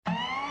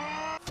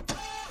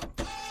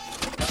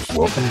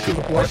Welcome to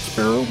the Black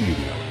Sparrow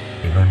Media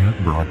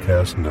Internet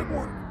Broadcast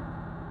Network.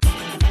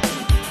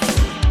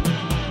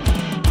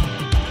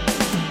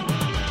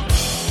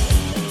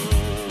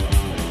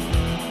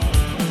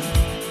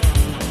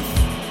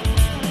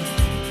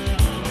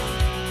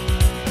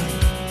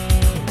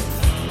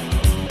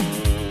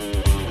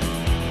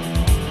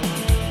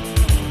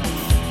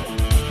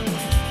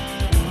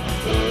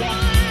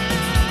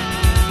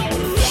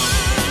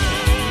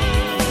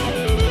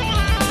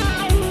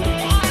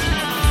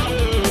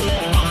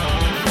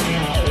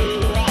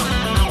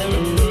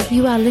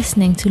 You are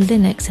listening to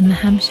Linux in the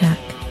Ham Shack.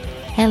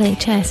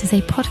 LHS is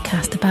a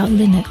podcast about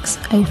Linux,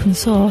 open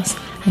source,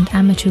 and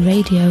amateur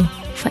radio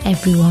for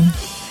everyone.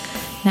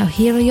 Now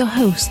here are your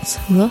hosts,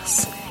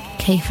 Russ,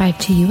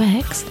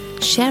 K52UX,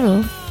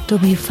 Cheryl,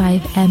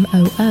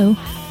 W5MOO,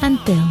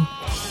 and Bill,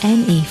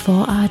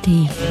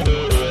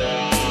 NE4RD.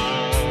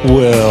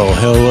 Well,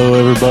 hello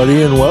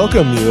everybody and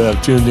welcome. You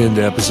have tuned in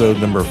to episode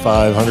number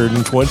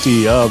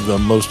 520 of the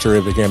most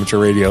terrific amateur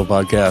radio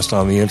podcast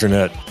on the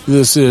internet.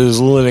 This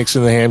is Linux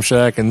in the Ham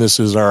Shack and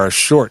this is our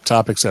short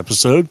topics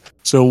episode.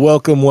 So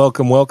welcome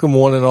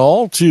one and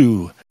all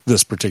to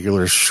this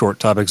particular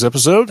short topics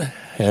episode.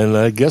 And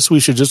I guess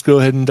we should just go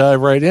ahead and dive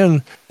right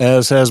in,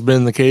 as has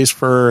been the case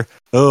for,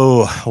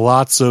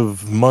 lots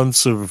of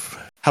months of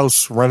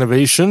house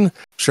renovation.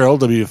 Cheryl,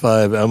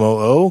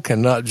 W5MOO,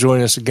 cannot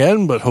join us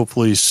again, but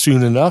hopefully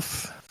soon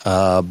enough.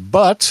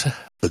 But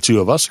the two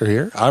of us are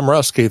here. I'm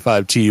Russ,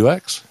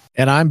 K5TUX.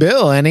 And I'm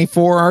Bill,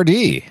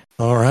 NE4RD.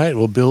 All right.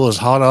 Well, Bill is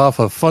hot off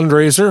a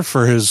fundraiser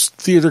for his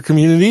theater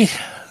community.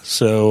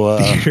 So,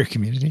 theater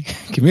community?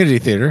 Community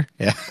theater,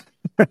 yeah.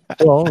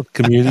 Well,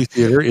 community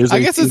theater is I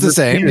guess it's the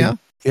same, community. yeah.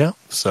 Yeah,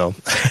 so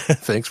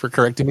thanks for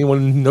correcting me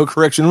when no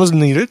correction was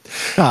needed.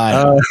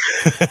 But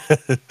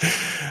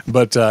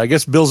I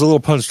guess Bill's a little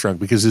punch drunk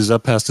because he's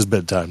up past his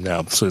bedtime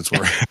now, since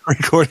we're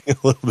recording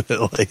a little bit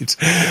late.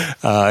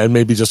 And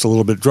maybe just a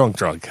little bit drunk.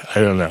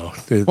 I don't know.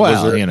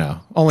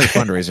 Only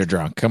fundraiser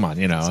drunk. Come on,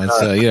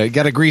 it's you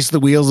got to grease the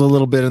wheels a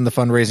little bit in the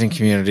fundraising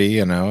community.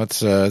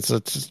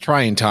 It's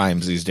trying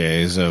times these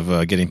days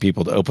of getting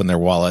people to open their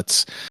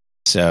wallets.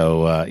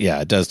 So,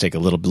 it does take a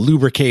little bit of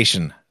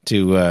lubrication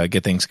to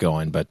get things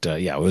going. But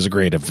it was a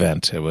great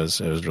event. It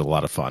was a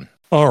lot of fun.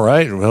 All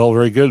right. Well,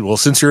 very good. Well,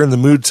 since you're in the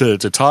mood to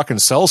talk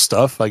and sell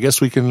stuff, I guess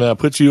we can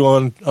put you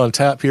on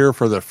tap here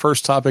for the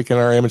first topic in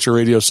our amateur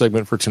radio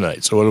segment for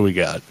tonight. So what do we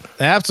got?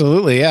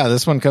 Absolutely. Yeah.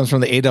 This one comes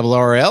from the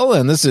ARRL,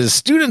 and this is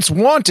Students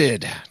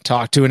Wanted.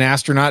 Talk to an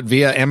astronaut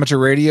via amateur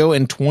radio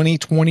in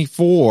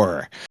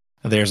 2024.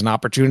 There's an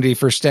opportunity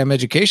for STEM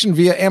education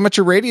via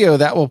amateur radio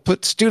that will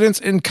put students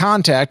in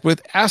contact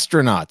with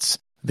astronauts.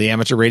 The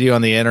amateur radio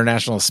on the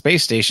International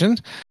Space Station,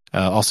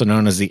 also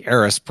known as the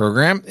LHS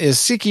program, is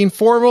seeking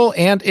formal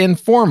and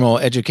informal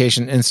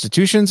education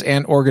institutions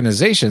and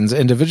organizations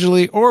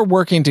individually or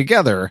working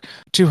together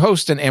to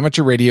host an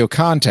amateur radio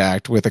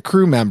contact with a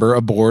crew member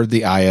aboard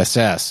the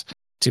ISS.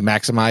 To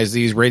maximize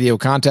these radio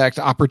contact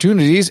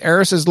opportunities,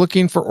 LHS is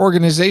looking for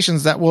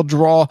organizations that will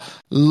draw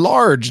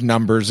large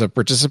numbers of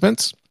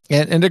participants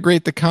and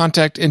integrate the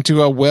contact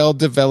into a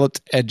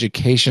well-developed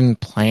education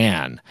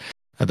plan.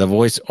 The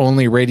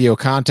voice-only radio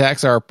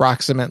contacts are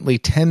approximately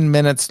 10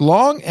 minutes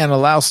long and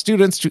allow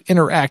students to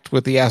interact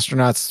with the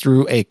astronauts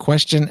through a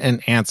question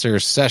and answer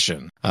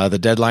session. The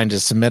deadline to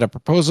submit a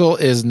proposal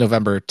is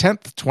November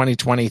 10th,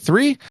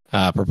 2023.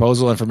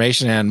 Proposal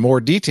information and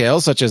more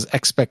details, such as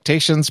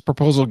expectations,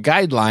 proposal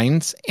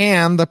guidelines,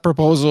 and the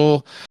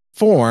proposal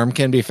form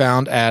can be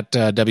found at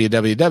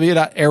www.aris.org.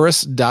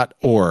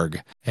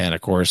 And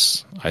of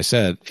course, I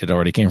said it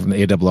already came from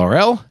the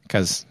ARRL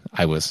because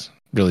I was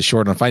really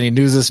short on finding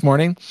news this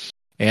morning.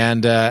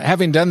 And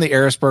having done the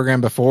LHS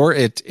program before,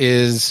 it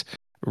is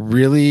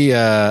really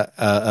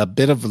a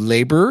bit of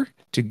labor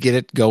to get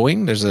it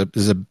going. There's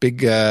a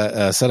big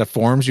set of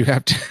forms you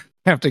have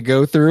to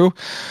go through.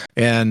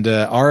 And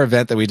our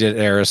event that we did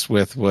at LHS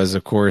with was,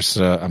 of course,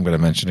 I'm going to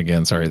mention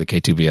again, sorry, the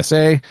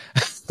K2BSA,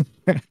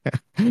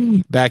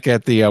 back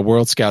at the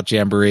World Scout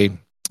Jamboree.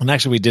 And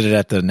actually, we did it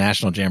at the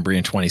National Jamboree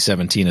in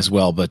 2017 as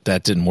well, but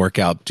that didn't work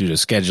out due to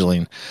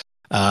scheduling.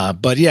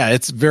 But yeah,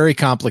 it's very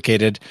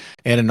complicated.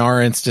 And in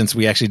our instance,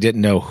 we actually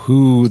didn't know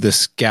who the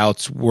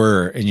scouts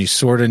were. And you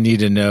sort of need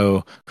to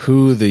know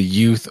who the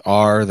youth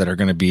are that are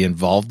going to be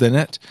involved in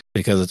it,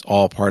 because it's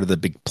all part of the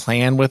big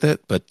plan with it.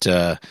 But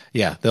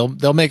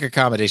they'll make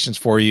accommodations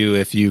for you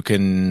if you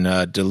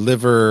can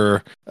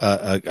deliver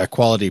a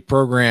quality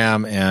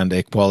program and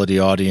a quality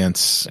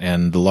audience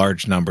and the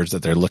large numbers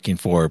that they're looking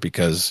for,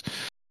 because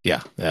they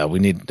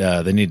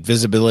need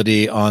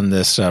visibility on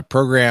this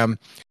program.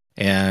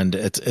 And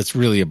it's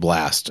really a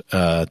blast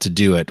to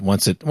do it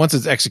once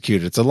it's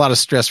executed. It's a lot of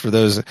stress for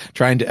those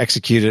trying to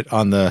execute it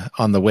on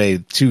the way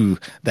to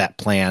that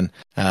plan,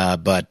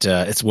 but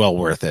it's well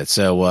worth it.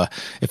 So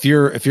if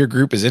your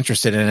group is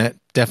interested in it,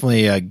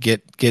 definitely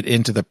get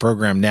into the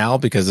program now,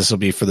 because this will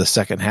be for the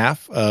second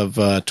half of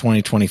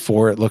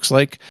 2024. It looks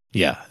like,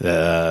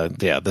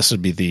 this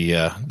would be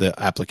the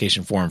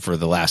application form for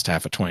the last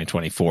half of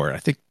 2024. I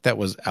think that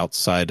was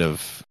outside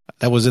of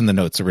That was in the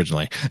notes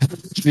originally.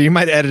 So you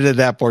might have edited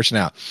that portion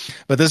out.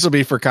 But this will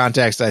be for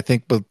context, I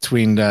think,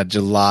 between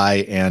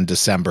July and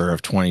December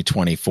of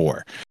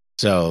 2024.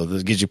 So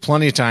this gives you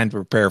plenty of time to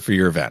prepare for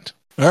your event.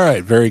 All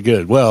right, very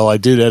good. Well, I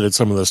did edit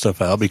some of the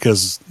stuff out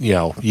because,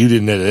 you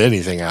didn't edit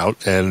anything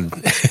out. And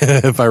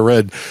if I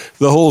read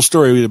the whole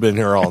story, we'd have been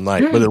here all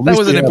night. But at least that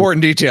was an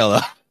important detail,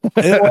 though.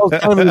 Well,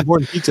 it's kind of an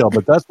important detail,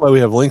 but that's why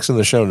we have links in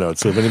the show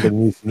notes. So if anybody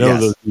needs to know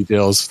those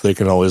details, they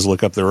can always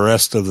look up the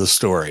rest of the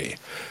story,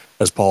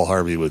 as Paul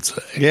Harvey would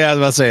say. Yeah, I was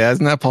about to say,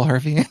 isn't that Paul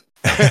Harvey?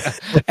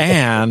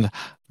 And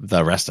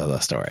the rest of the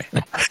story.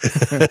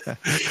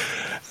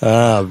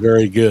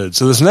 Very good.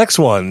 So this next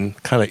one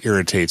kind of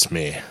irritates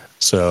me.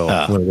 So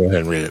I'm going to go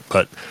ahead and read it.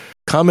 But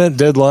comment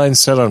deadline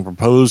set on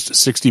proposed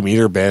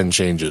 60-meter band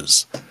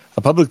changes.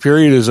 A public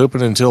period is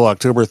open until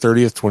October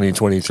 30th,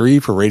 2023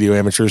 for radio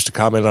amateurs to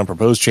comment on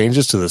proposed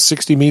changes to the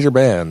 60-meter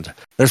band.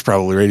 There's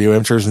probably radio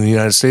amateurs in the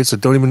United States that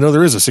don't even know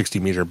there is a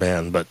 60-meter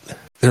band, but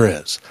there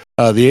is.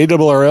 The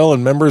ARRL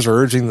and members are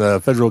urging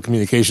the Federal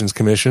Communications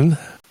Commission,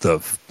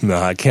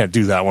 I can't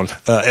do that one,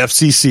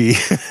 FCC.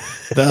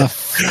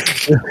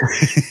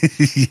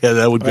 Yeah,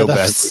 that would go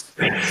back.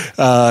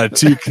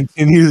 To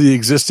continue the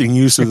existing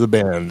use of the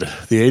band.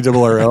 The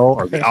ARRL,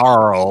 or the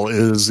RRL,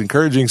 is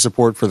encouraging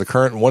support for the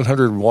current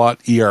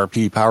 100-watt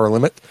ERP power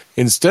limit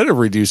instead of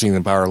reducing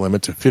the power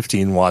limit to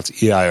 15 watts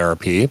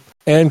EIRP,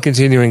 and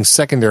continuing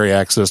secondary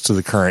access to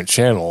the current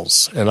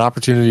channels. An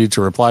opportunity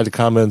to reply to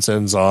comments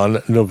ends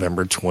on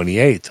November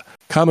 28th.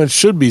 Comments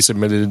should be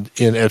submitted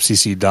in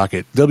FCC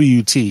docket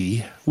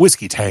WT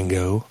Whiskey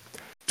Tango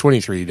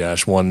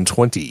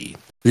 23-120.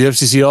 The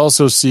FCC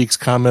also seeks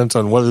comment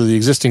on whether the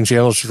existing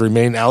channels should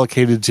remain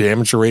allocated to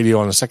amateur radio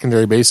on a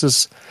secondary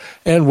basis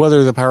and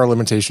whether the power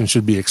limitation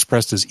should be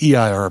expressed as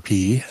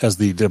EIRP, as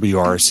the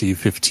WRC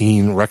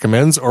 15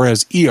 recommends, or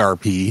as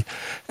ERP,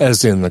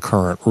 as in the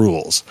current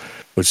rules,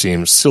 which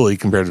seems silly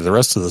compared to the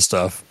rest of the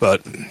stuff,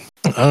 but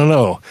I don't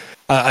know.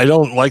 I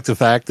don't like the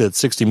fact that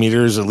 60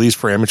 meters, at least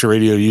for amateur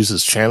radio use,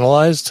 is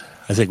channelized.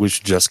 I think we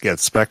should just get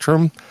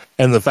Spectrum.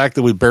 And the fact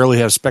that we barely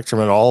have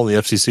Spectrum at all, and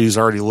the FCC is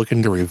already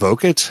looking to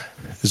revoke it,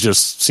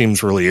 just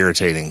seems really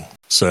irritating.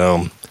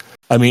 So,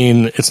 I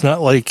mean, it's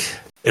not like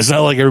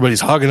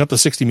everybody's hogging up the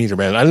 60-meter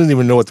band. I didn't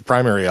even know what the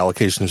primary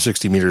allocation of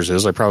 60 meters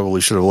is. I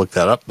probably should have looked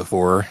that up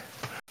before.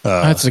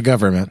 That's the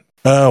government.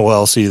 Oh,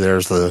 well, see,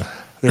 there's the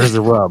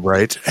rub,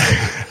 right?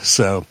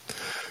 So,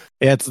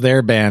 it's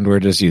their band. We're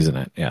just using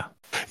it. Yeah.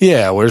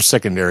 Yeah, we're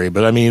secondary,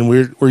 but I mean,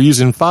 we're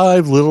using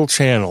 5 little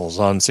channels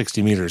on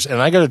 60 meters,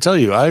 and I got to tell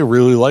you, I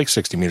really like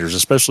 60 meters,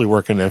 especially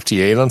working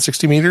FT8 on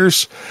 60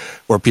 meters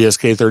or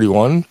PSK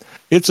 31.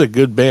 It's a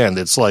good band.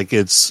 It's like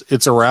it's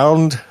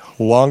around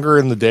longer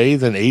in the day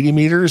than 80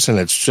 meters, and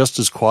it's just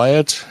as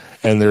quiet.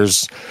 And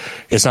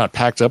it's not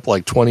packed up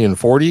like 20 and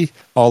 40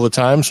 all the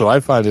time, so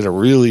I find it a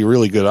really,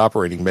 really good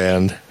operating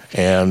band,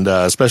 and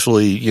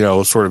especially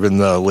sort of in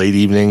the late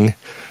evening.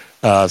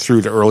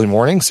 Through to early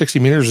morning, 60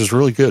 meters is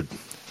really good.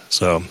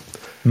 So,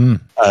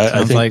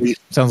 I think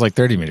sounds like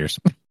 30 meters.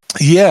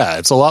 Yeah,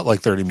 it's a lot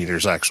like 30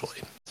 meters, actually.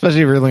 Especially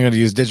if you're really going to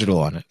use digital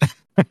on it.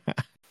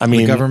 I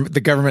mean,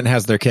 the government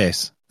has their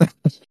case.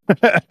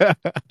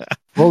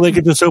 Well, they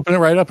could just open it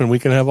right up, and we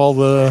can have all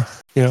the.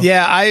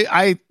 Yeah,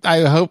 I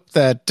hope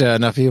that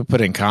enough people put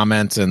in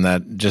comments, and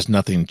that just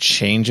nothing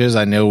changes.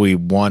 I know we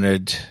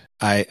wanted.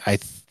 I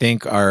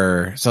think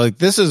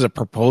this is a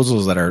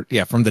proposals that are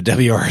from the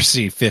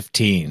WRC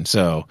 15.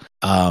 So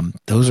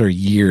those are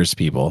years,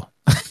 people.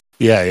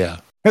 Yeah.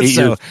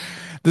 So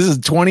this is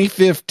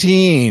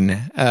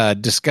 2015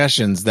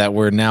 discussions that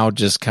we're now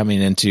just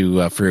coming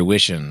into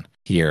fruition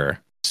here.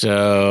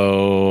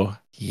 So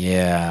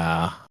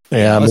yeah.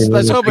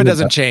 Let's hope it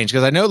doesn't change,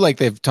 because I know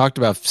they've talked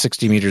about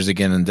 60 meters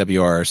again in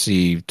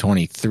WRC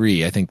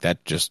 23. I think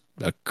that just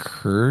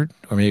occurred,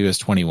 or maybe it was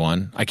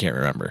 21. I can't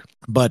remember.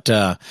 But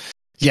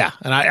yeah,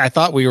 and I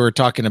thought we were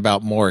talking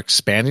about more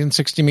expanding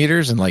 60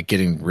 meters and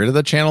getting rid of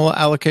the channel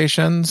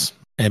allocations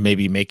and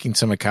maybe making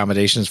some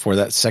accommodations for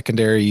that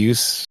secondary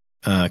use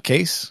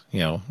case,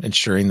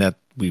 ensuring that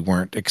we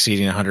weren't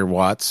exceeding 100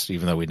 watts,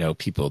 even though we know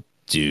people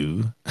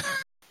do.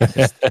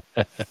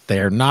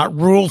 They're not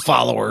rule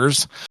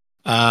followers,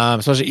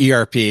 especially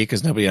ERP,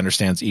 because nobody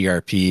understands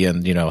ERP.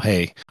 And,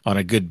 hey, on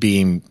a good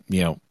beam,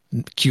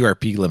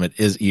 QRP limit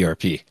is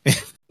ERP.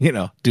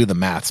 Do the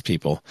maths,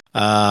 people.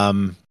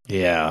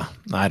 Yeah,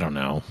 I don't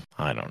know.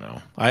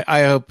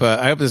 I hope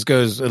this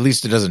goes, at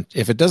least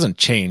if it doesn't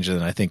change,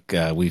 then I think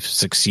we've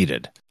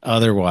succeeded.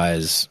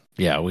 Otherwise,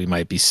 we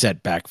might be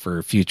set back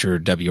for future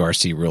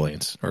WRC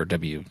rulings, or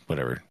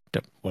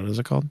what is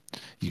it called?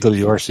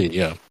 WRC,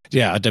 yeah.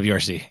 Yeah,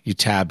 WRC. You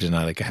tabbed, and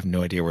I have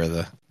no idea where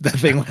the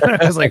thing went.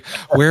 I was like,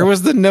 where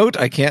was the note?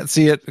 I can't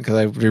see it because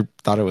I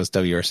thought it was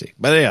WRC.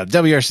 But yeah,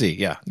 WRC,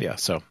 yeah.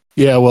 So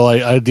yeah, well,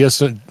 I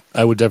guess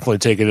I would definitely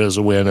take it as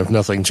a win if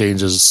nothing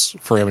changes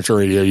for amateur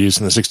radio use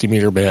in the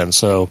 60-meter band.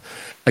 So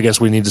I guess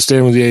we need to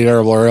stand with the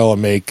ARRL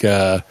and make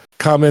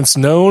comments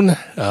known.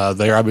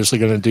 They're obviously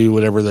going to do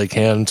whatever they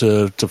can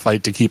to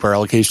fight to keep our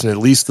allocation at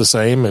least the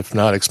same, if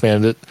not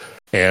expand it.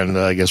 And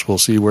I guess we'll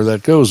see where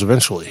that goes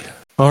eventually.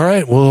 All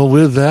right. Well,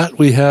 with that,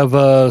 we have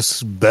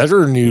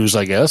better news,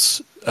 I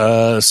guess.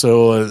 And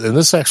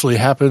this actually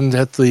happened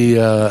at the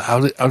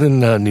out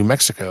in New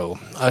Mexico.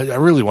 I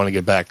really want to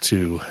get back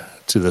to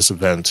this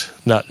event,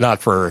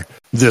 not for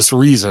this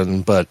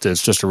reason, but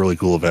it's just a really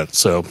cool event.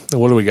 So,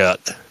 what do we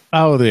got?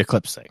 Oh, the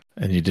eclipse thing.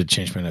 And you did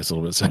change my notes a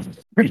little bit. So I'm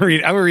going to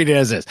read it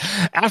as is.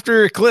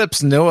 After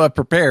eclipse, NOAA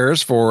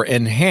prepares for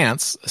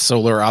enhanced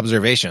solar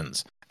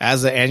observations.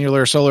 As the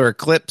annular solar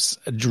eclipse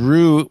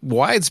drew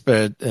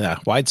widespread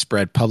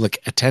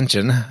public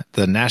attention,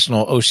 the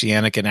National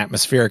Oceanic and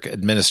Atmospheric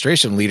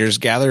Administration leaders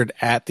gathered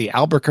at the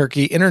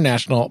Albuquerque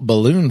International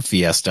Balloon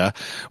Fiesta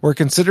were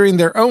considering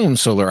their own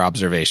solar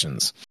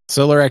observations.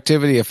 Solar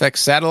activity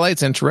affects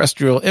satellites and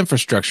terrestrial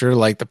infrastructure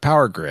like the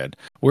power grid.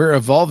 We're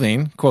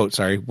evolving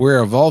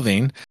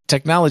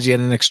technology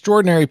at an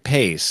extraordinary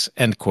pace,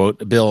 end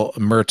quote, Bill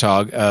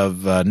Murtaugh of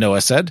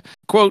NOAA said.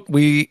 Quote,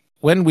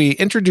 When we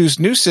introduce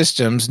new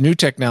systems, new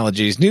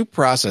technologies, new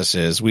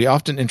processes, we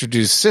often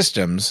introduce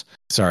systems.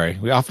 I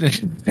went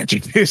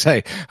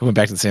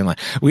back to the same line.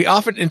 We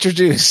often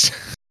introduce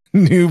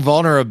new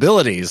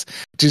vulnerabilities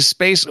to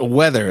space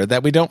weather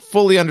that we don't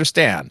fully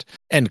understand,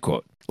 end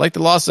quote. Like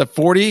the loss of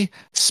 40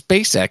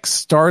 SpaceX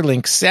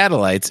Starlink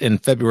satellites in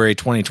February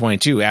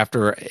 2022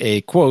 after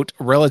a, quote,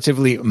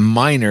 relatively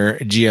minor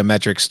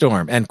geometric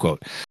storm, end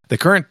quote. The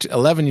current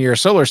 11-year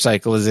solar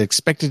cycle is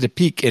expected to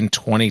peak in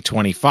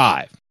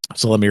 2025.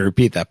 So let me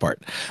repeat that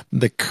part.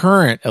 The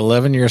current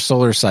 11-year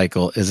solar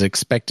cycle is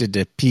expected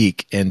to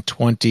peak in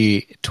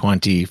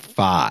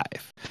 2025.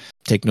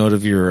 Take note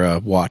of your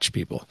watch,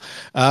 people.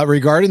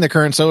 Regarding the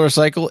current solar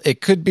cycle,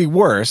 it could be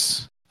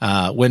worse.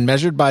 When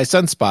measured by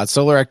sunspots,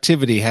 solar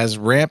activity has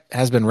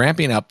been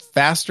ramping up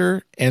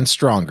faster and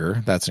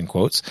stronger, that's in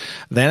quotes,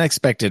 than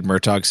expected,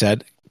 Murtaugh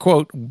said.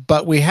 Quote,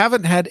 but we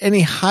haven't had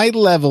any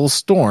high-level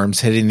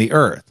storms hitting the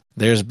Earth.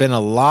 There's been a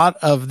lot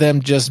of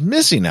them just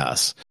missing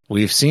us.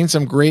 We've seen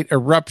some great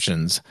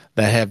eruptions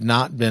that have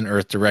not been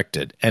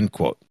Earth-directed, end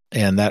quote.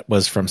 And that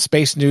was from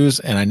Space News,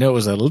 and I know it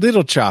was a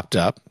little chopped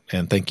up,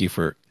 and thank you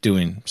for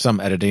doing some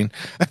editing.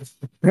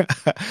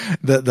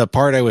 The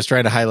part I was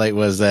trying to highlight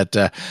was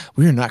that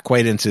we are not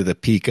quite into the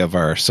peak of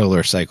our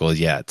solar cycle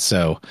yet,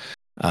 so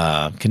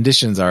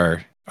conditions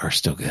are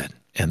still good.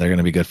 And they're going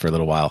to be good for a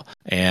little while.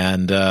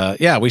 And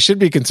we should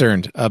be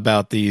concerned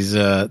about these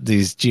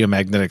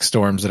geomagnetic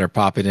storms that are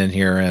popping in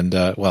here. And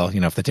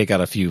if they take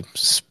out a few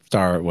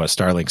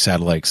Starlink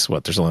satellites,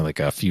 there's only like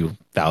a few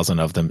thousand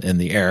of them in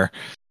the air.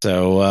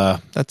 So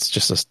that's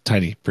just a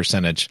tiny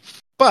percentage.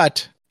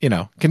 But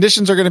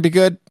conditions are going to be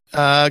good.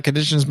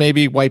 Conditions may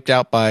be wiped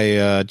out by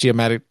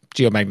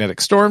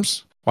geomagnetic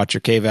storms. Watch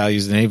your K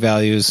values and A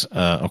values,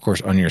 of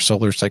course, on your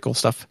solar cycle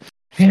stuff.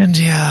 And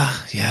yeah.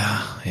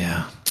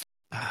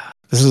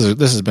 This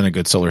has been a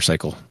good solar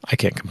cycle. I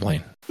can't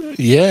complain.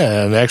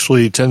 Yeah, and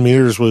actually 10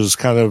 meters was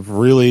kind of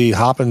really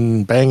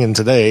hopping, banging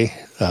today,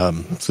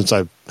 since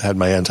I've had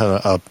my antenna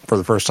up for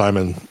the first time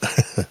in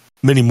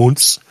many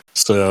months.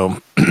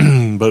 So,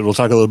 but we'll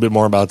talk a little bit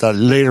more about that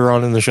later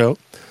on in the show.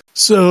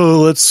 So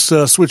let's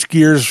switch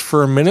gears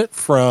for a minute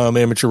from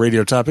amateur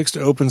radio topics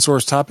to open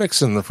source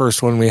topics. And the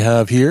first one we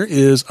have here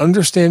is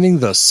understanding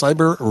the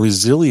Cyber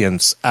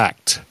Resilience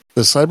Act.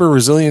 The Cyber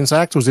Resilience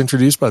Act was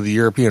introduced by the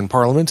European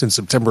Parliament in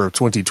September of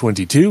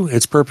 2022.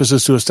 Its purpose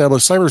is to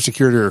establish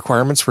cybersecurity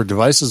requirements for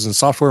devices and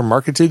software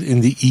marketed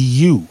in the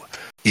EU.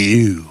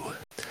 EU.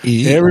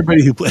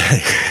 Everybody who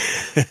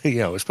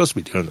we're supposed to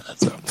be doing that.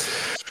 So,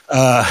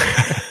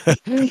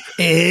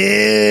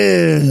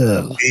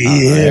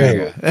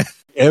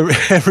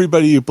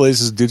 Everybody who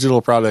places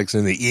digital products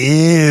in the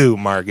EU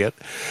market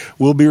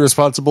will be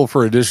responsible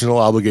for additional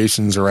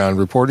obligations around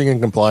reporting and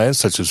compliance,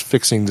 such as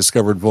fixing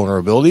discovered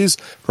vulnerabilities,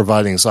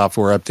 providing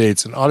software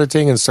updates, and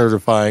auditing and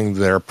certifying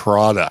their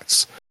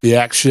products. The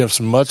Act shifts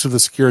much of the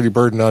security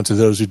burden onto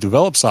those who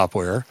develop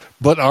software,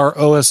 but are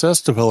OSS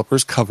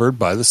developers covered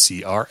by the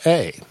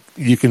CRA?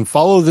 You can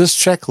follow this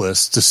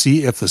checklist to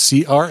see if the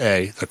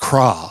CRA, the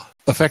CRA,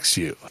 affects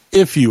you.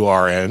 If you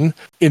are an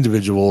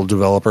individual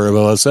developer of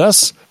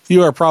OSS,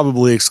 you are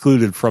probably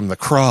excluded from the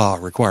CRA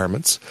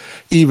requirements,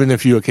 even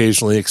if you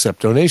occasionally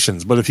accept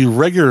donations. But if you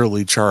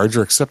regularly charge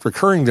or accept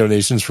recurring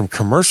donations from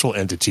commercial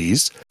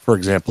entities, for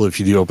example, if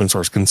you do open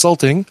source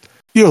consulting,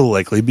 you'll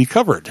likely be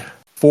covered.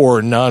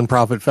 For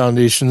nonprofit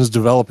foundations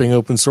developing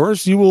open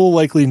source, you will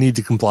likely need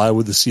to comply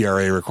with the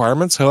CRA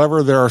requirements.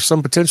 However, there are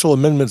some potential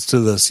amendments to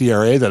the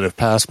CRA that, if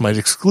passed, might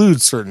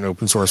exclude certain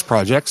open source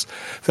projects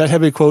that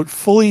have a, quote,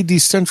 fully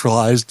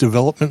decentralized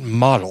development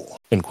model,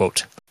 end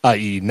quote,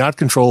 i.e. not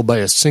controlled by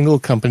a single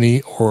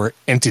company or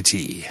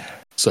entity.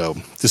 So,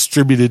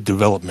 distributed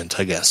development,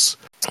 I guess.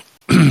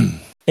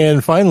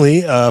 And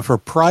finally, for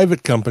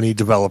private company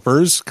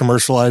developers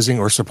commercializing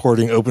or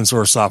supporting open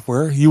source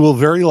software, you will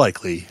very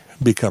likely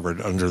be covered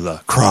under the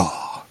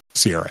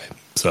CRA.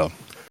 So,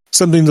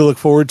 something to look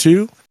forward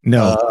to.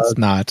 No, it's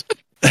not.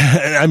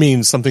 I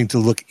mean, something to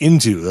look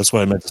into. That's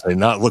what I meant to say,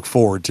 not look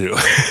forward to.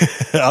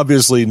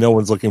 Obviously, no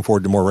one's looking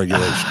forward to more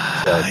regulation.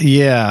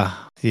 Yeah.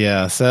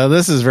 Yeah. So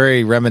this is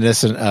very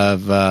reminiscent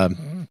of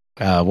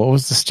what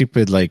was the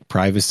stupid like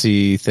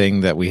privacy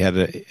thing that we had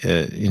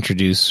to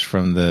introduce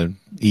from the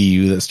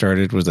EU that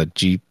started? Was a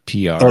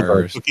GPR?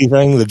 Oh, the cookie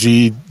thing, the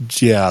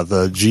GPDR.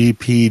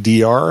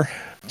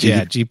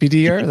 Yeah,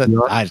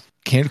 GPDR. I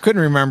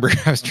couldn't remember.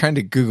 I was trying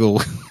to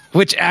Google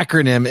which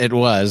acronym it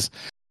was.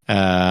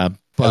 But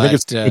I think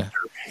it's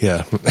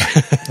yeah.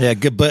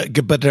 Gabudder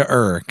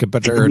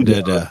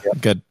did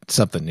good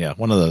something. Yeah,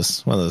 one of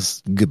those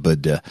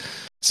Gabudder.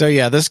 So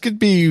yeah, this could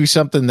be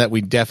something that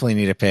we definitely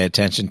need to pay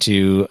attention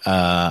to.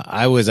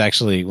 I was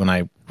actually, when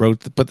I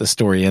put the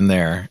story in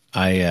there,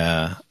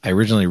 I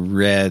originally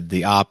read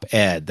the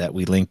op-ed that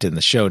we linked in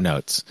the show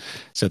notes.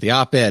 So the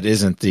op-ed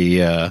isn't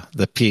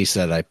the piece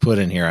that I put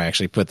in here. I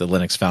actually put the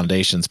Linux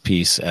Foundations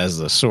piece as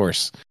the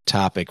source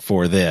topic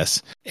for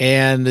this.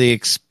 And the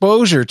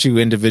exposure to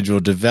individual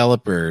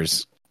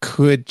developers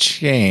could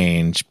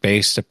change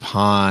based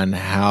upon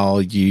how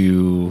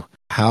you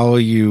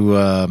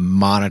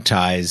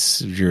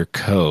monetize your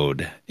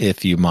code,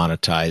 if you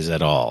monetize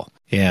at all.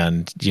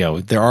 And,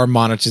 there are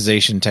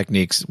monetization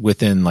techniques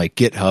within like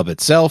GitHub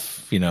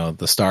itself,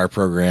 the star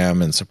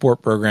program and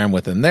support program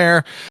within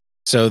there.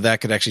 So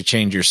that could actually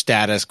change your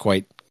status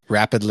quite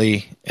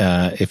rapidly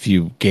if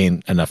you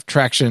gain enough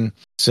traction.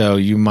 So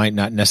you might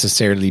not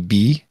necessarily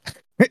be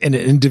an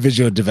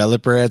individual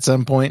developer at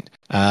some point.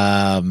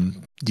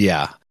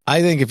 Yeah.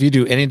 I think if you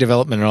do any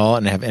development at all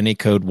and have any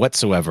code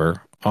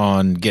whatsoever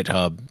on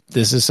GitHub,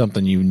 this is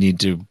something you need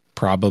to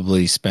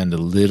probably spend a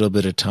little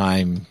bit of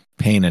time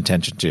paying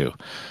attention to,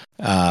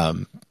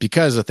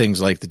 because of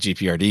things like the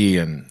GPRD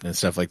and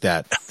stuff like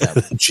that.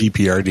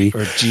 GPRD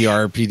or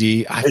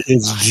GRPD.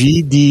 It's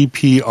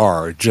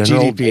GDPR,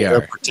 General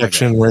Data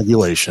Protection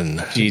Regulation.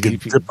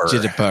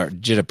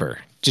 GDPR.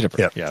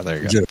 Yep. Yeah, there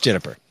you go.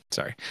 GDPR.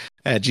 Sorry.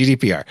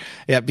 GDPR.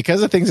 Yeah,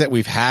 because of things that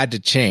we've had to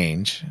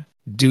change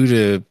due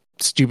to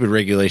stupid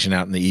regulation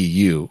out in the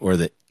EU or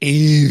the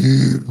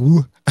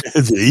EU.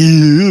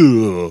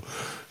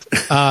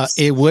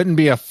 It wouldn't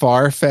be a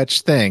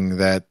far-fetched thing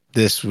that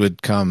this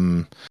would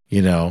come,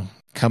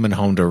 coming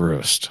home to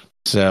roost.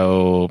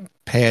 So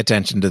pay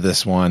attention to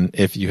this one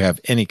if you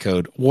have any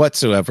code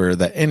whatsoever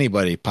that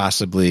anybody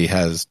possibly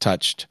has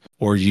touched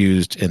or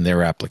used in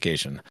their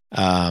application.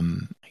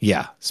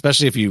 Yeah,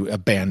 especially if you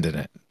abandon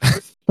it.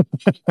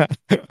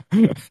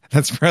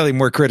 That's probably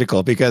more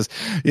critical because,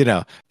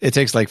 it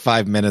takes like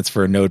 5 minutes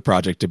for a node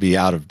project to be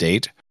out of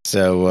date.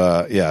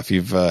 So, if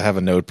you have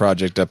a node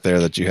project up there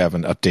that you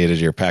haven't updated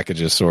your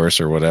packages source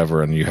or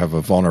whatever, and you have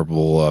a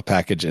vulnerable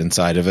package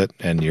inside of it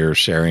and you're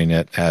sharing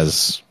it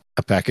as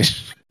a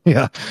package.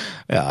 Yeah.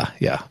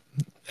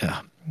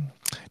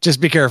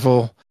 Just be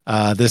careful.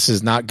 This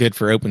is not good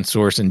for open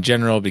source in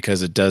general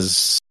because it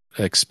does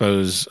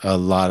expose a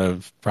lot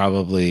of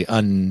probably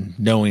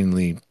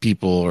unknowing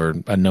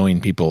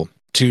people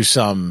to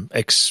some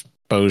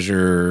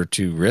exposure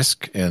to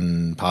risk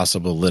and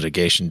possible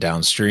litigation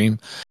downstream.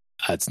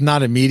 It's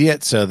not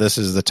immediate, so this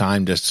is the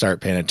time to start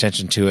paying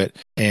attention to it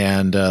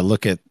and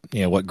look at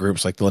what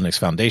groups like the Linux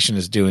Foundation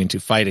is doing to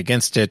fight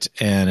against it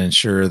and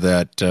ensure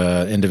that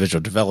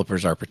individual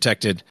developers are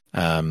protected.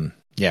 It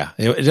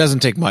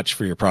doesn't take much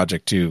for your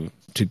project to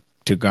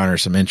garner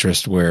some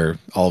interest where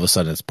all of a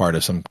sudden it's part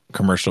of some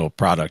commercial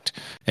product,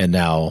 and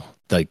now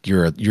like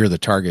you're the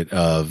target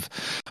of,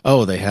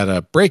 they had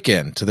a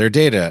break-in to their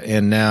data,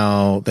 and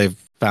now they've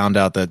found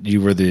out that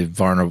you were the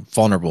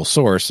vulnerable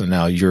source, and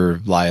now you're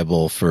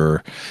liable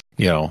for,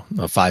 a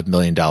 $5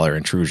 million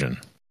intrusion.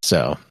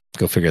 So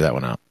go figure that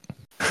one out.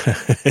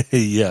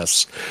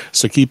 Yes.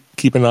 So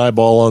keep an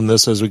eyeball on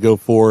this as we go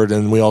forward.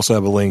 And we also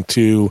have a link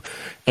to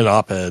an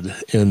op-ed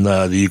in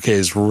the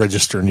UK's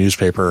Register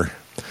newspaper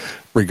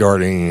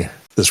regarding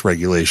this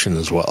regulation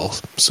as well.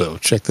 So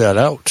check that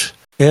out.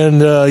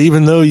 And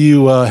even though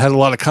you had a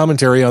lot of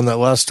commentary on that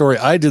last story,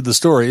 I did the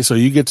story, so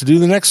you get to do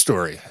the next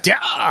story.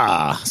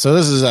 Yeah. So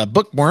this is a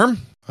bookworm.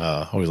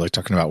 Always like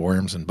talking about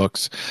worms and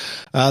books.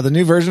 The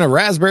new version of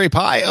Raspberry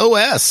Pi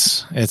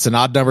OS. It's an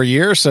odd number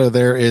year, so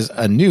there is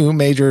a new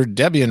major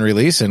Debian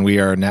release, and we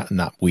are now,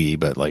 not we,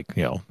 but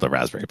the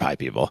Raspberry Pi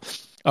people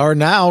are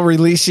now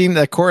releasing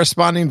the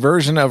corresponding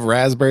version of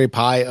Raspberry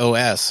Pi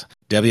OS.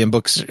 Debian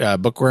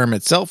Bookworm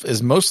itself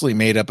is mostly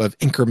made up of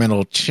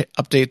incremental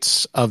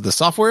updates of the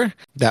software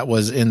that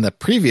was in the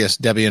previous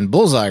Debian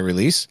Bullseye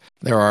release.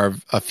 There are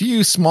a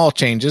few small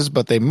changes,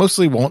 but they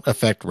mostly won't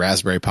affect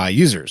Raspberry Pi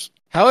users.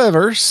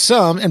 However,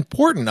 some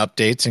important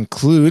updates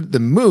include the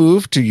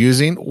move to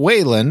using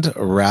Wayland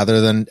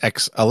rather than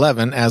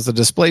X11 as the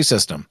display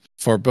system.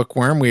 For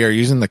Bookworm, we are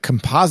using the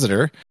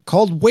compositor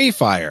called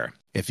Wayfire.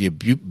 If you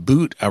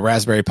boot a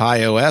Raspberry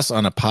Pi OS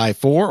on a Pi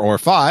 4 or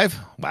 5,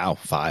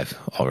 5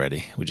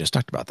 already, we just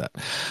talked about that,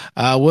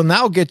 will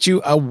now get you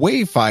a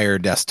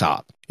Wayfire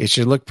desktop. It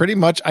should look pretty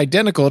much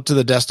identical to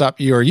the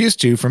desktop you are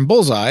used to from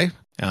Bullseye.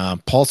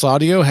 Pulse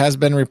Audio has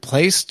been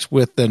replaced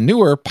with the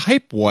newer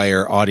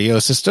Pipewire audio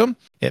system.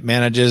 It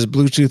manages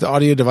Bluetooth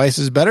audio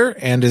devices better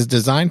and is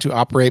designed to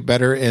operate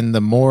better in the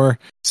more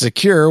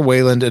secure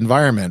Wayland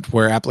environment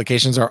where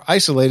applications are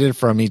isolated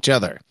from each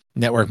other.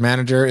 Network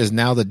Manager is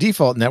now the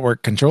default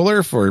network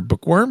controller for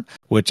Bookworm,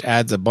 which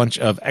adds a bunch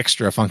of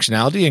extra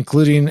functionality,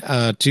 including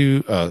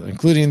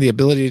the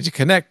ability to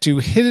connect to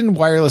hidden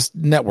wireless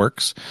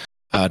networks,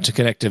 to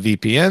connect to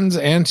VPNs,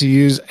 and to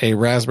use a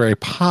Raspberry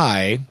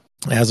Pi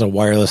as a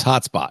wireless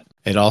hotspot.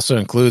 It also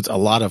includes a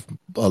lot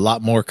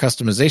more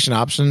customization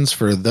options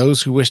for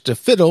those who wish to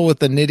fiddle with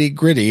the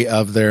nitty-gritty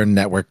of their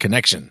network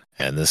connection.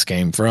 And this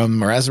came from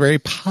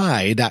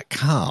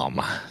raspberrypi.com.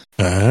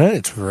 All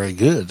right, very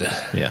good.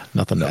 Yeah,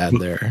 nothing to add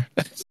there.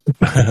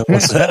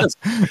 What's that?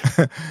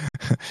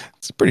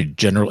 It's a pretty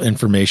general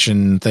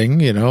information thing,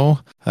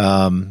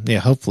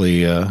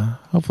 hopefully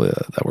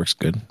that works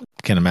good.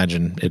 Can't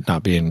imagine it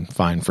not being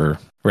fine for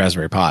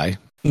Raspberry Pi.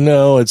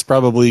 No, it's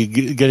probably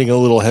getting a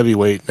little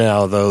heavyweight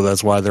now, though.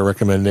 That's why they're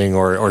recommending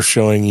or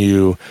showing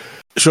them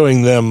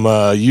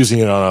using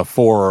it on a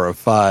 4 or a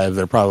 5.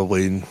 They're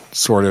probably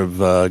sort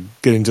of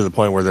getting to the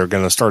point where they're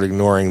going to start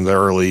ignoring the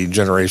early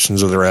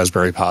generations of the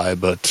Raspberry Pi.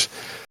 But,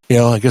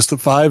 I guess the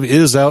 5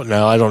 is out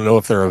now. I don't know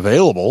if they're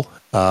available,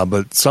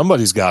 but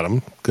somebody's got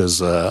them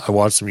because I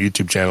watched some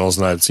YouTube channels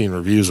and I've seen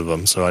reviews of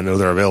them, so I know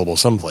they're available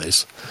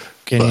someplace.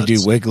 Can you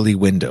do wiggly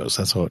windows?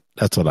 That's what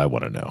I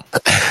want to know.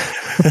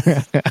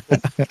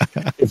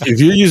 If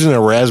you're using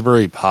a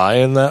Raspberry Pi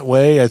in that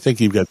way, I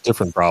think you've got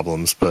different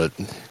problems. But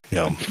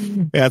yeah,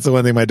 that's the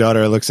one thing. My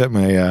daughter looks at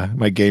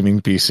my gaming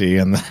PC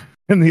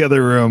in the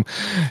other room.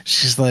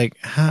 She's like,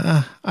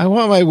 I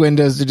want my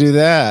Windows to do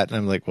that. And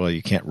I'm like, well,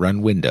 you can't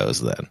run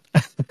Windows then.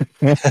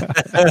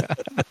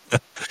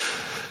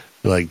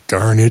 Like,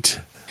 darn it.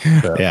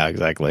 So. Yeah,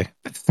 exactly.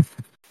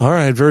 All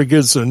right, very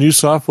good. So new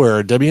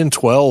software, Debian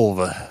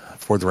 12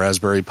 for the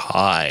Raspberry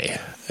Pi.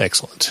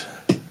 Excellent.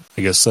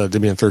 I guess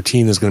Debian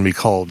 13 is going to be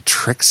called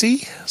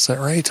Trixie. Is that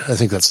right? I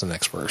think that's the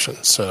next version.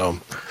 So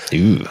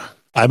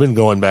I've been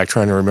going back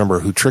trying to remember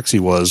who Trixie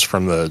was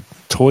from the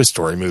Toy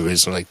Story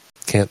movies, and I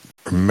can't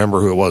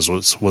remember who it was.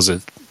 Was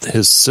it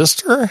his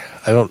sister?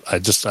 I don't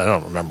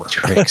remember.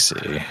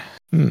 Trixie.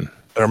 I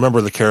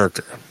remember the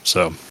character.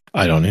 So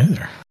I don't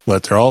either.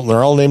 But they're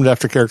all named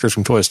after characters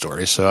from Toy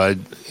Story. So I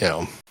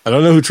don't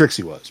know who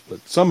Trixie was,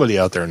 but somebody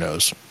out there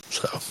knows.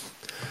 So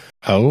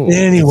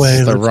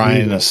anyway, the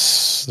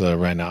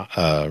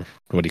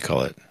what do you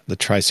call it? The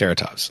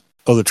Triceratops.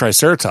 Oh, the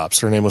Triceratops.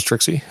 Her name was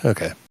Trixie?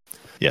 Okay.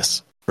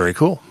 Yes. Very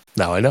cool.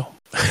 Now I know.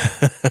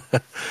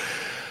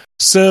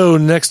 So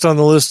next on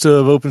the list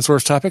of open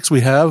source topics, we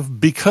have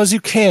Because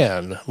You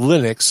Can,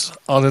 Linux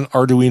on an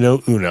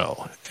Arduino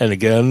Uno. And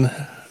again,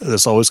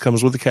 this always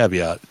comes with a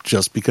caveat.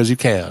 Just because you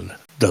can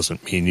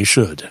doesn't mean you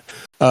should.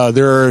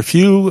 There are a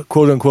few,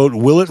 quote-unquote,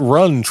 will it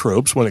run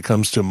tropes when it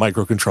comes to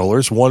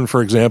microcontrollers. One,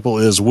 for example,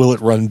 is will it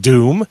run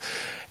Doom?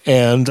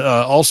 And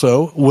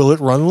also, will it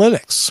run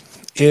Linux?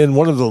 In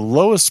one of the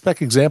lowest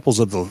spec examples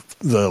of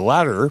the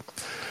latter,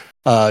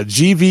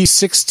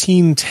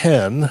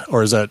 GV1610,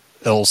 or is that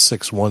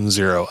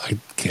L610? I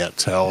can't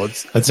tell.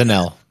 It's an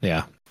L,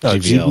 yeah.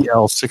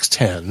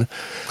 GVL610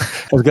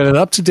 has got an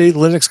up-to-date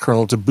Linux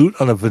kernel to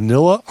boot on a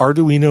vanilla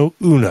Arduino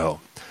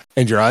Uno.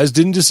 And your eyes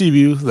didn't deceive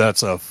you.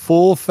 That's a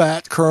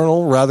full-fat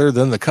kernel rather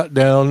than the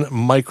cut-down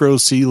Micro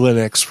C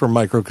Linux for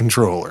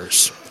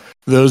microcontrollers.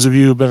 Those of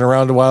you who've been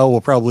around a while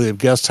will probably have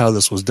guessed how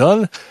this was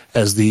done,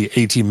 as the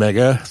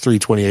ATmega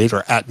 328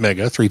 or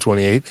ATmega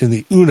 328 in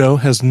the Uno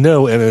has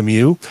no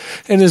MMU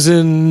and is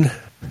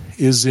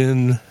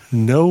in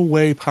no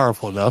way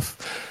powerful enough.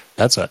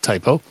 That's a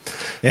typo.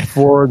 Yeah.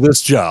 For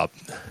this job.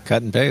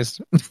 Cut and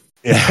paste.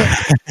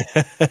 Yeah.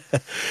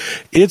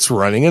 It's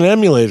running an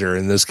emulator,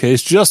 in this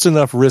case, just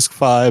enough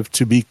RISC-V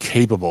to be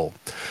capable.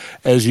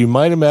 As you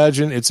might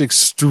imagine, it's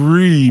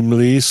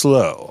extremely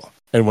slow.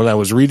 And when I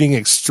was reading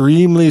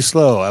extremely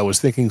slow, I was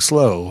thinking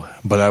slow,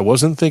 but I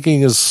wasn't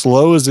thinking as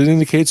slow as it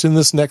indicates in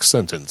this next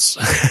sentence.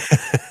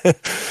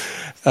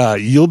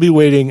 You'll be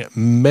waiting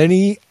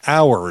many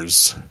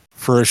hours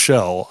for a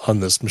shell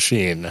on this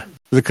machine.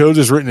 The code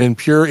is written in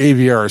pure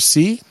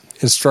AVRC.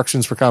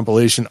 Instructions for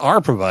compilation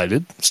are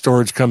provided.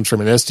 Storage comes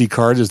from an SD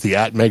card, as the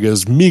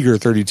ATmega's meager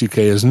 32K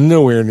is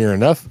nowhere near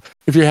enough.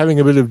 If you're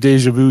having a bit of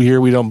deja vu here,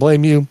 we don't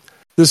blame you.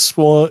 This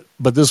one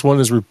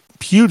is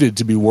reputed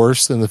to be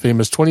worse than the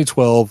famous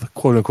 2012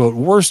 quote-unquote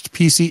worst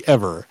PC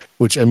ever,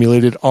 which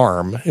emulated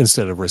ARM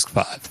instead of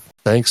RISC-V.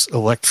 Thanks,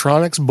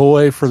 Electronics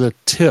Boy, for the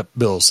tip,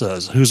 Bill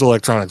says. Who's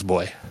Electronics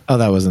Boy? Oh,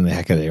 that was in the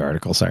Hackaday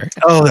article, sorry.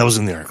 Oh, that was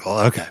in the article.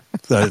 Okay.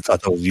 I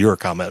thought that was your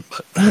comment,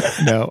 but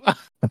no.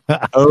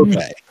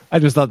 Okay. I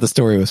just thought the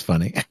story was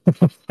funny.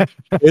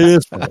 It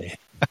is funny.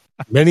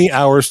 Many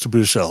hours to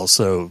boot a shell,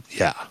 so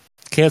yeah.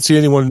 Can't see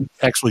anyone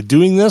actually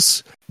doing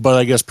this, but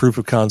I guess proof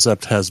of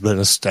concept has been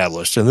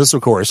established. And this,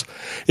 of course,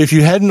 if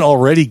you hadn't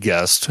already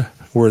guessed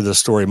where the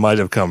story might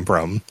have come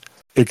from,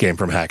 it came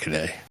from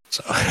Hackaday.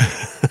 So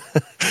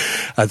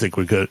I think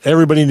we could.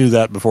 Everybody knew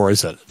that before I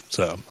said it.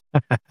 So,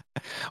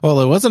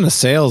 well, it wasn't a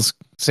sales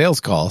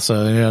call,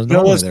 so no,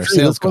 normally they're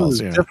sales calls.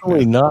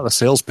 Definitely not a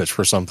sales pitch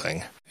for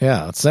something.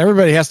 Yeah, so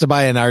everybody has to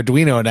buy an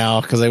Arduino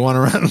now because they want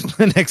to run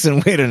Linux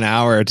and wait an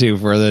hour or two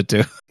for it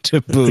to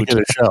boot. To get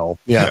a shell.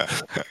 Yeah.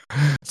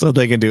 So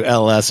they can do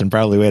LS and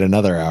probably wait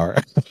another hour.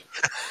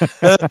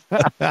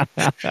 Yeah,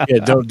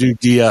 don't do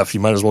DF. You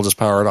might as well just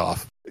power it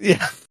off.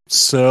 Yeah.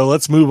 So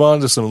let's move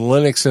on to some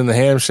Linux in the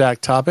Ham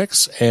Shack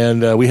topics.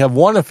 And we have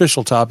one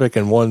official topic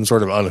and one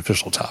sort of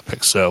unofficial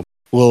topic. So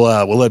we'll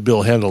let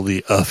Bill handle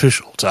the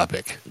official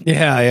topic.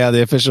 Yeah,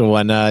 the official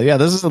one.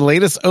 This is the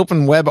latest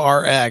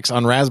OpenWebRX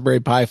on Raspberry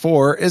Pi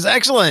 4 is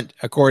excellent,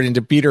 according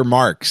to Peter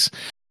Marks.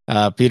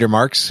 Peter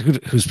Marks?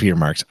 Who's Peter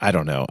Marks? I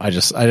don't know. I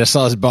just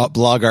saw his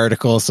blog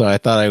article, so I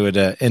thought I would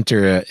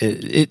enter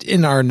it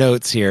in our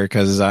notes here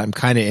because I'm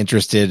kind of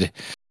interested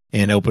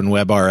in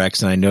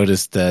OpenWebRX, and I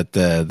noticed that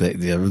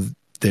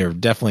they're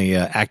definitely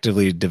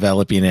actively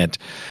developing it.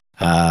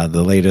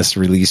 The latest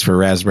release for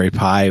Raspberry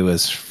Pi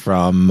was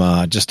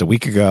from just a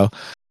week ago.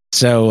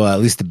 So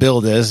at least the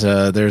build is.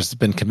 There's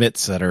been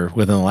commits that are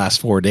within the last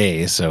 4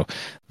 days, so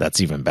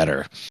that's even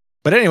better.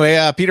 But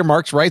anyway, Peter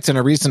Marks writes in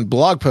a recent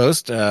blog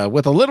post,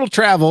 with a little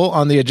travel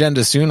on the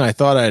agenda soon, I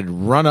thought I'd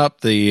run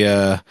up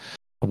the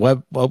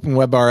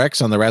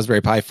OpenWebRX on the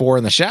Raspberry Pi 4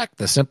 in the shack.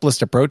 The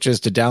simplest approach is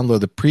to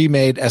download the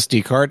pre-made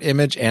SD card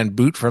image and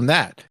boot from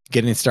that.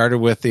 Getting started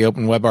with the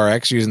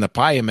OpenWebRX using the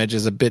Pi image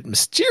is a bit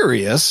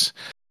mysterious.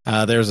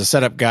 There's a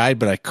setup guide,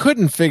 but I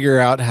couldn't figure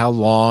out how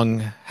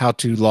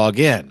to log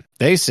in.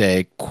 They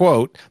say,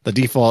 quote, the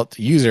default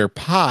user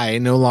Pi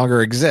no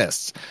longer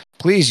exists.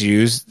 Please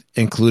use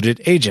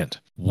included agent.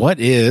 What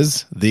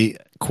is the,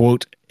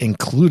 quote,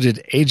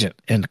 included agent,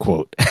 end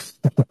quote?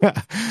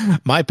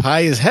 My Pi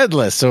is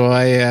headless,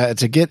 so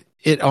to get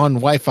it on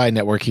Wi-Fi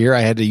network here,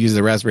 I had to use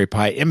the Raspberry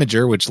Pi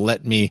Imager, which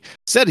let me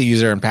set a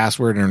user and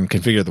password and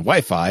configure the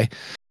Wi-Fi.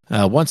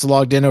 Once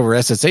logged in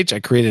over SSH, I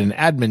created an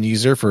admin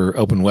user for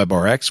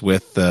OpenWebRX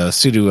with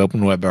sudo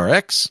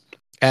OpenWebRX,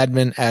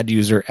 admin, add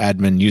user,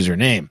 admin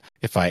username.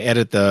 If I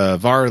edit the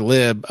var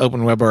lib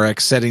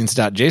OpenWebRX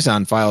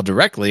settings.json file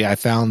directly, I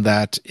found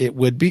that it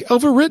would be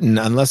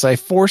overwritten unless I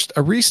forced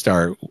a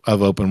restart of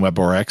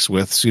OpenWebRX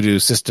with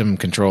sudo system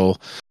control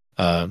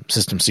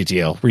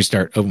systemctl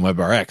restart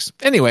OpenWebRX.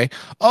 Anyway,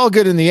 all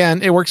good in the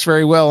end. It works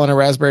very well on a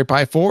Raspberry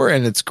Pi 4,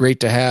 and it's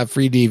great to have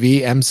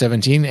FreeDV,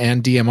 M17,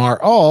 and DMR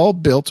all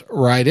built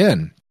right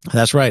in.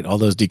 That's right. All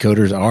those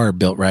decoders are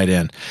built right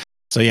in.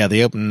 So yeah,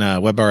 the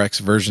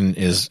OpenWebRX version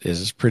is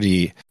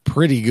pretty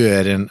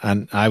good,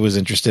 and I was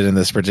interested in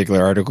this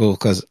particular article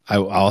because I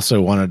also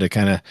wanted to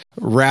kind of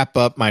wrap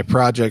up my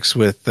projects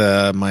with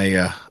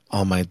my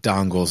all my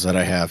dongles that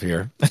I have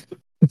here.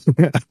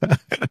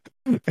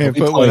 And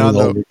put one on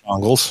the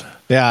dongles.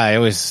 Yeah, I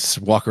always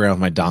walk around with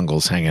my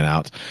dongles hanging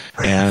out,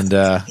 and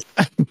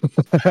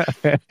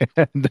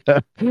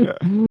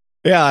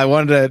yeah, I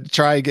wanted to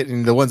try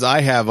getting the ones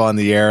I have on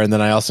the air, and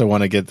then I also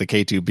want to get the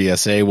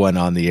K2BSA one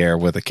on the air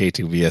with a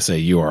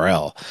K2BSA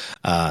URL.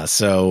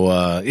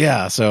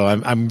 So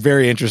I'm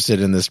very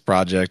interested in this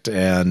project,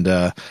 and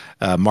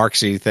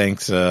Marksy,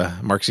 thanks,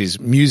 Marksy's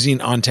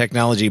Musing on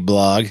Technology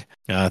blog.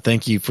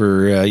 Thank you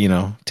for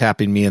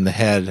tapping me in the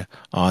head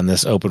on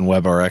this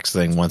OpenWebRX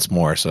thing once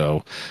more.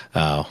 So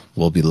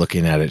we'll be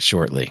looking at it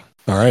shortly.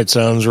 All right,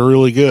 sounds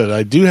really good.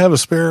 I do have a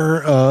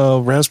spare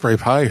Raspberry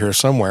Pi here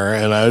somewhere,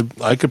 and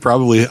I could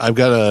probably, I've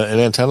got an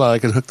antenna I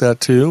could hook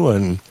that to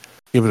and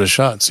give it a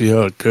shot, see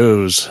how it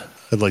goes.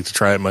 I'd like to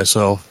try it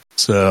myself.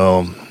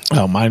 So,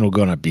 mine will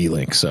go on a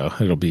B-Link, so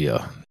it'll be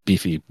a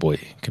beefy boy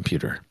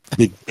computer,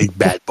 big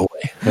bad boy.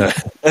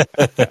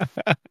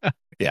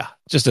 Yeah,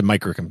 just a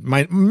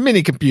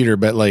mini computer,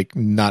 but like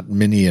not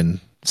mini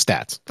in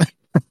stats.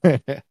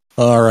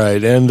 All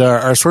right, and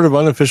our sort of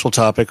unofficial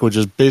topic, which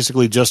is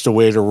basically just a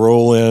way to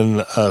roll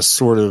in a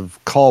sort of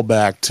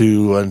callback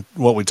to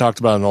what we talked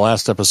about in the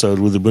last episode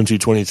with Ubuntu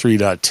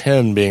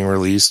 23.10 being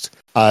released.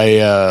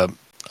 I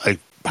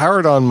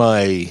powered on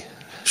my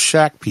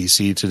Shack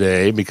PC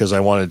today because I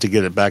wanted to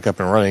get it back up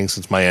and running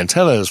since my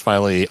antenna is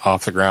finally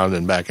off the ground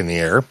and back in the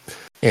air.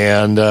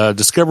 And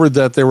discovered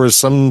that there was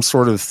some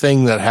sort of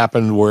thing that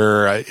happened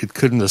where it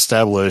couldn't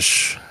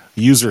establish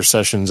user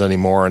sessions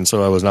anymore, and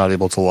so I was not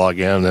able to log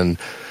in. And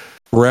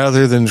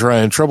rather than try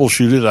and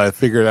troubleshoot it, I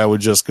figured I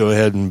would just go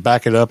ahead and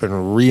back it up and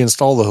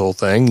reinstall the whole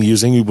thing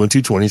using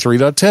Ubuntu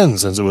 23.10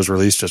 since it was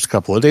released just a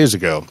couple of days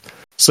ago.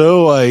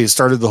 So I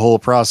started the whole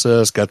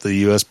process, got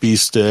the USB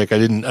stick. I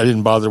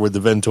didn't bother with the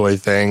Ventoy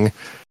thing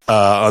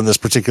on this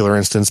particular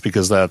instance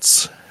because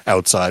that's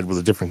outside with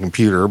a different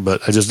computer,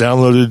 but I just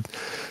downloaded.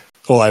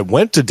 Well, I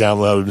went to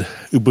download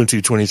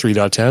Ubuntu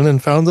 23.10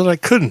 and found that I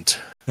couldn't.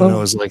 And I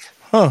was like,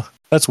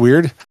 that's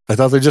weird. I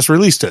thought they just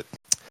released it.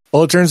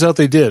 Well, it turns out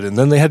they did, and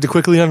then they had to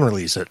quickly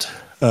unrelease it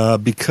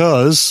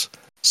because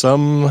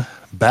some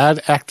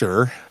bad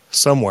actor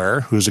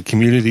somewhere who's a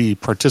community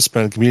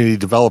participant, community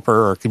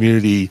developer, or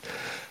community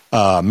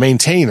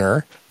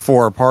maintainer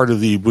for a part of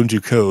the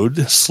Ubuntu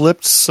code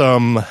slipped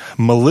some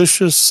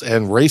malicious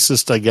and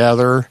racist, I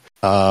gather,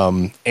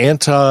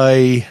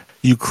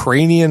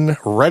 anti-Ukrainian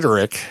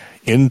rhetoric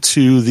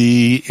into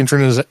the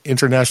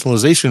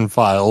internationalization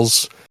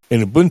files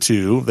in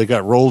Ubuntu, they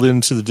got rolled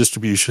into the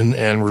distribution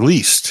and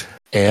released.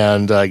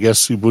 And I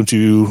guess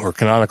Ubuntu or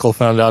Canonical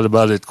found out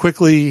about it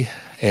quickly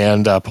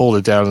and pulled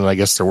it down, and I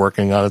guess they're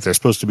working on it. There's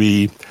supposed to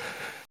be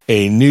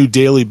a new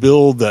daily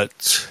build that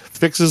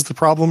fixes the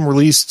problem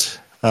released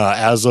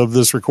as of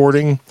this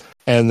recording,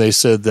 and they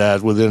said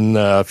that within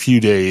a few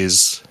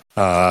days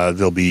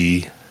they'll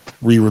be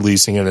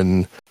re-releasing it,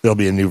 and there'll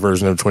be a new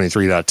version of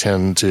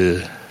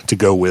 23.10 to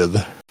go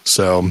with.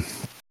 So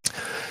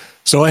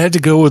I had to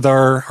go with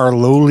our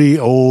lowly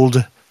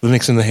old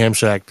Linux in the Ham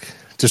Shack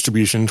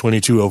distribution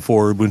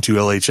 2204 Ubuntu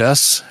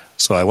LHS.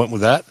 So I went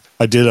with that.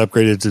 I did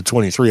upgrade it to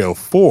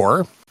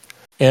 2304,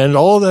 and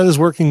all of that is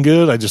working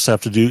good. I just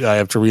have to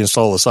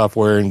reinstall the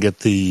software and get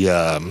the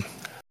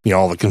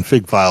all the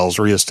config files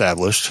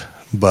reestablished,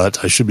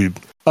 but I should be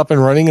up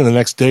and running in the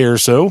next day or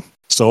so.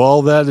 So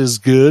all that is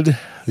good.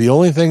 The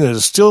only thing that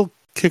is still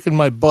kicking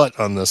my butt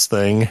on this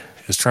thing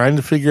is trying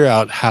to figure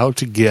out how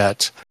to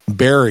get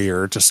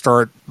Barrier to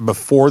start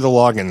before the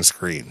login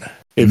screen.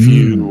 If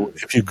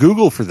you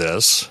Google for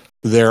this,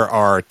 there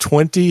are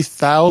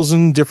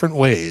 20,000 different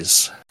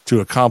ways to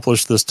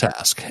accomplish this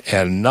task,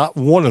 and not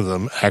one of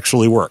them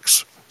actually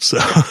works. So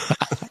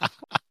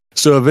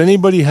if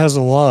anybody has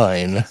a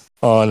line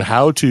on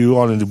how to,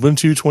 on an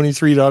Ubuntu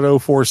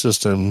 23.04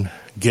 system,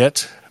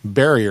 get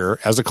Barrier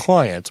as a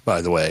client,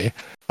 by the way,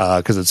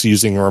 because it's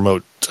using a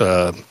remote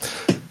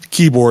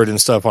keyboard and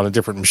stuff on a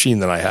different machine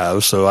than I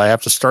have. So I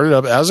have to start it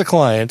up as a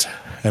client,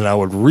 and I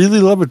would really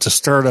love it to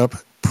start up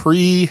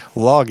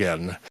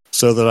pre-login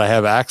so that I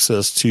have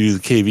access to the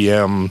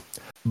KVM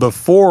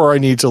before I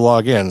need to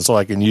log in, so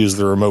I can use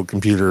the remote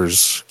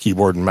computer's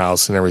keyboard and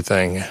mouse and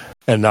everything,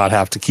 and not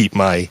have to keep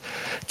my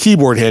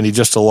keyboard handy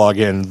just to log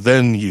in,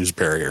 then use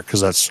Barrier,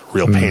 because that's a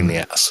real pain in the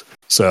ass.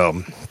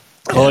 So,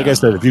 like I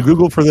said, if you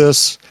Google for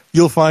this,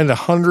 you'll find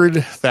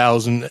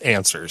 100,000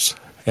 answers.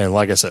 And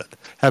like I said,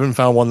 haven't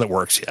found one that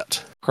works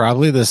yet.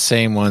 Probably the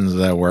same ones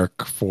that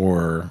work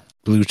for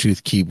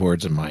Bluetooth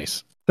keyboards and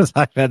mice.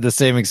 I've had the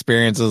same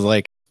experiences.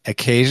 Like,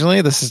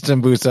 occasionally the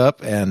system boots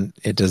up and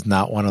it does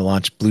not want to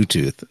launch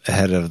Bluetooth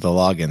ahead of the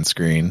login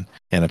screen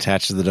and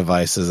attach to the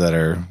devices that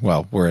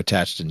were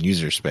attached in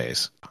user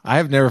space. I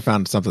have never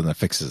found something that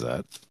fixes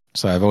that.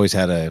 So I've always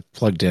had a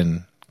plugged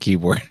in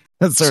keyboard.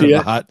 That's sort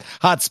of a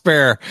hot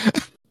spare.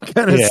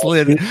 Kind of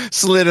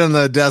slid on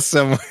the desk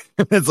somewhere.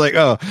 It's like,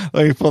 oh,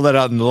 let me pull that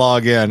out and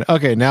log in.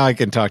 Okay, now I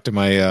can talk to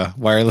my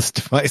wireless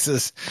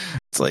devices.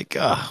 It's like,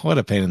 what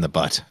a pain in the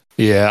butt.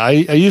 Yeah, I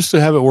used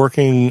to have it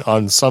working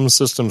on some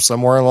system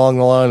somewhere along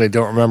the line. I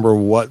don't remember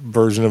what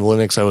version of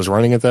Linux I was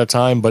running at that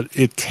time, but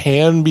it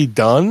can be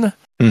done.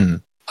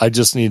 I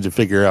just need to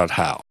figure out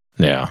how.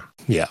 Yeah.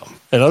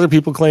 And other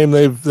people claim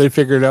they've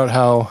figured out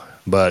how,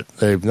 but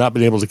they've not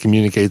been able to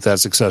communicate that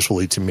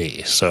successfully to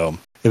me. So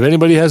if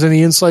anybody has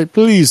any insight,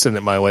 please send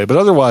it my way. But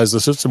otherwise, the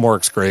system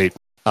works great.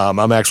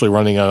 I'm actually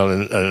running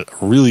on a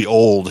really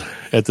old,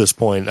 at this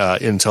point,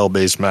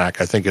 Intel-based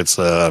Mac. I think it's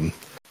an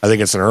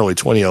early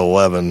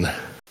 2011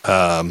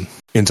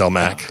 Intel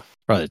Mac.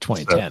 Probably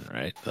 2010,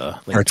 right?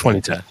 Or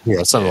 2010.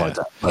 Yeah, something like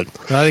that. But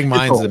I think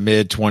mine's the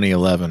mid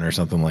 2011 or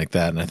something like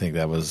that, and I think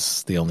that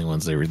was the only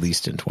ones they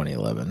released in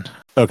 2011.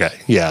 Okay,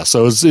 yeah,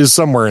 so it's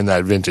somewhere in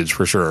that vintage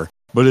for sure.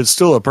 But it's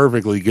still a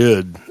perfectly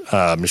good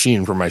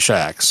machine for my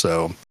shack,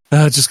 so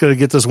just got to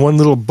get this one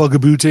little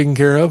bugaboo taken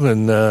care of,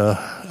 and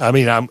I'm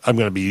going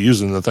to be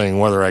using the thing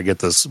whether I get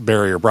this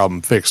Barrier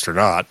problem fixed or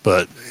not,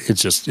 but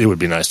it would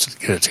be nice to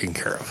get it taken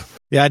care of.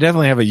 Yeah, I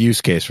definitely have a use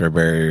case for a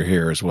Barrier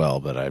here as well,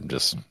 but I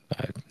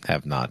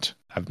have not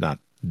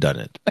done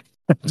it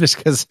just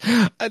because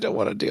I don't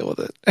want to deal with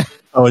it.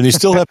 Oh, and you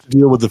still have to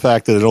deal with the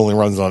fact that it only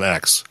runs on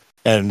X.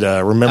 And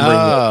remembering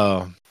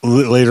that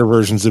later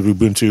versions of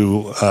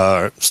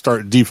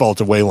Ubuntu default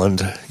to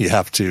Wayland, you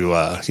have to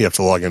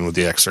log in with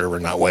the X server,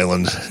 not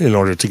Wayland, in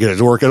order to get it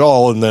to work at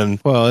all. And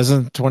then, well,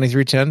 isn't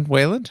 2310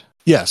 Wayland?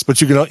 Yes, but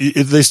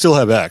they still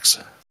have X.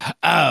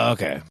 Oh,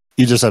 okay.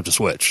 You just have to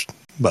switch.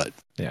 But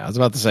yeah, I was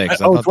about to say,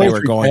 because I thought they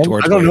were going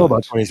towards. I don't know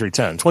about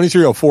 2310.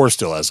 2304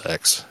 still has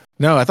X.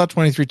 No, I thought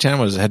 2310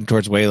 was heading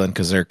towards Wayland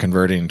because they're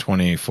converting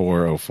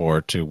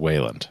 2404 to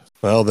Wayland.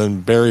 Well,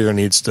 then Barrier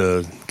needs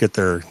to get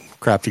their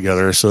crap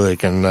together so they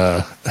can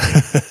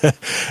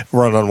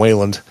run on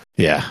Wayland.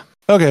 Yeah.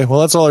 Okay, well,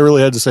 that's all I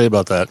really had to say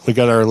about that. We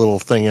got our little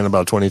thing in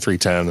about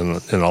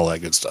 2310 and all that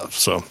good stuff.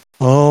 So,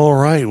 all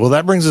right. Well,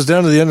 that brings us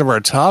down to the end of our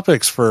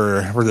topics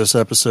for this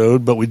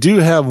episode, but we do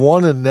have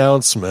one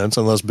announcement,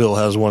 unless Bill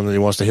has one that he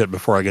wants to hit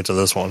before I get to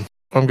this one.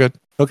 I'm good.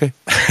 Okay.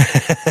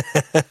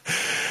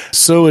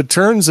 So it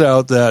turns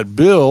out that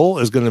Bill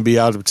is going to be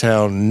out of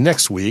town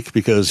next week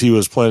because he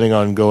was planning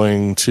on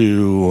going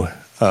to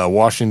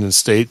Washington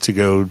State to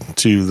go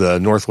to the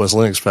Northwest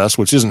Linux Fest,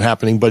 which isn't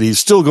happening, but he's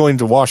still going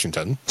to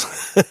Washington.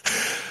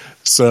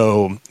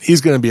 So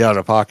he's going to be out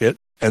of pocket.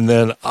 And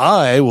then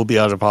I will be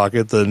out of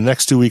pocket the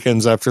next 2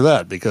 weekends after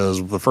that,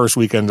 because the first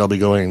weekend I'll be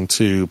going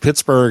to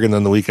Pittsburgh, and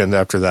then the weekend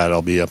after that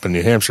I'll be up in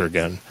New Hampshire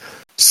again.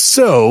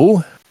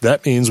 So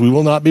that means we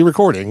will not be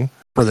recording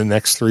for the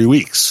next 3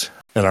 weeks.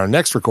 And our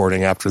next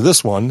recording after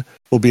this one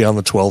will be on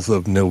the 12th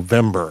of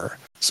November.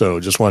 So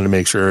just wanted to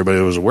make sure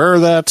everybody was aware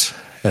of that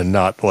and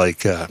not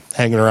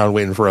hanging around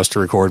waiting for us to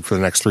record for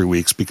the next 3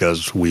 weeks,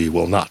 because we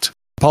will not.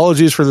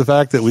 Apologies for the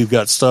fact that we've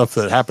got stuff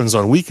that happens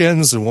on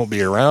weekends and won't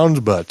be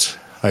around, but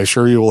I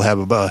assure you we'll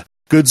have a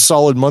good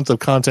solid month of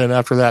content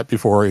after that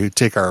before we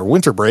take our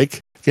winter break.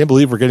 Can't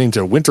believe we're getting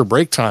to winter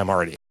break time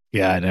already.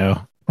 Yeah, I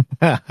know.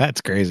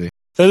 That's crazy.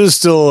 That is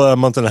still a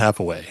month and a half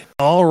away.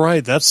 All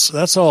right,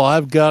 that's all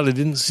I've got. I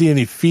didn't see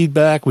any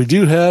feedback. We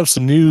do have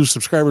some new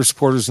subscribers,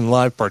 supporters, and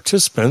live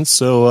participants.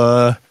 So,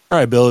 all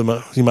right, Bill,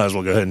 you might as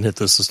well go ahead and hit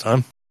this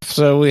time.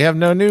 So we have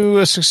no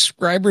new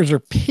subscribers or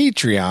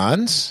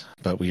Patreons,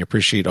 but we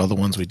appreciate all the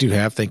ones we do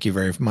have. Thank you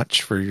very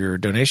much for your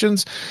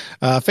donations.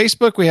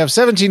 Facebook, we have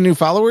 17 new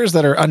followers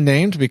that are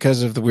unnamed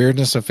because of the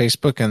weirdness of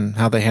Facebook and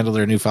how they handle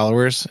their new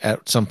followers.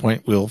 At some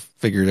point, we'll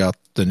figure out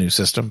the new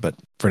system, but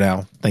for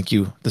now, thank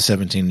you, the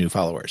 17 new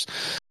followers.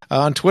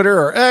 On Twitter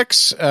or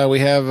X, we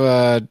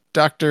have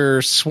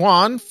Dr.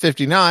 Swan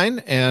 59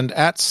 and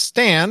at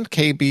Stan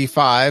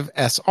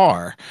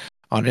KB5SR.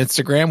 On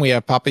Instagram, we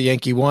have Papa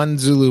Yankee 1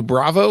 Zulu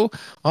Bravo.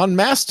 On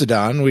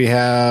Mastodon, we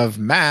have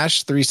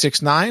Mash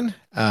 369,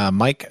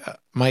 Mike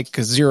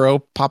 0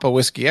 Papa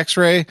Whiskey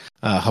X-Ray,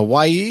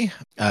 Hawaii,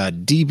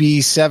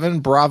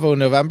 DB7 Bravo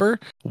November,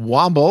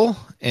 Womble,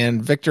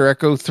 and Victor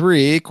Echo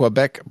 3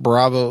 Quebec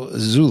Bravo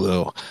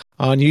Zulu.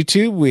 On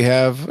YouTube, we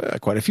have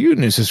quite a few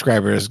new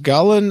subscribers.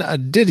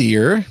 Golan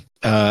Didier,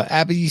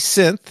 Abby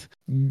Synth,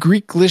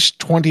 Greeklish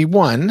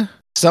 21,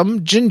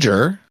 Some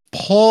Ginger,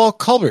 Paul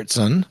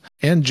Culbertson,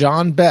 and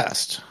John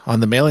Best.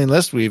 On the mailing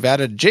list, we've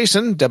added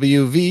Jason,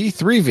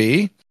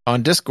 WV3V.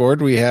 On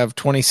Discord, we have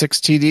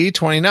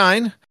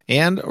 26TD29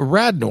 and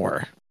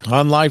Radnor.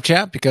 On live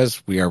chat,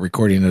 because we are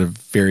recording at a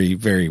very,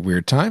 very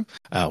weird time,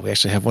 we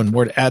actually have one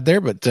more to add there,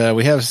 but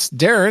we have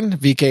Darren,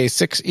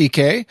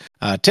 VK6EK,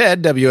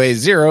 Ted,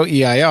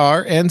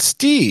 WA0EIR, and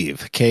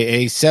Steve,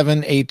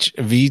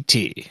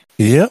 KA7HVT.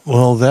 Yeah,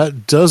 well,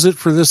 that does it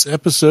for this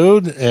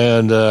episode.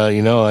 And,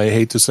 I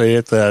hate to say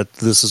it that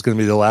this is going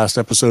to be the last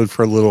episode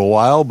for a little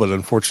while, but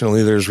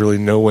unfortunately, there's really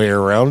no way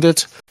around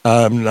it.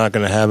 I'm not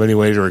going to have any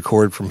way to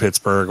record from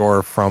Pittsburgh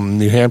or from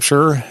New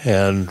Hampshire.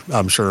 And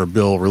I'm sure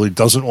Bill really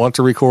doesn't want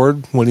to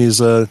record when he's,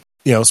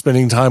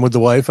 spending time with the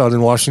wife out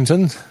in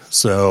Washington.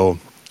 So,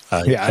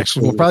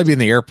 actually, we'll probably be in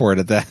the airport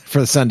at that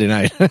for the Sunday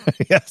night.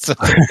 Yes.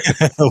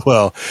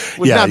 Well,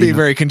 would not be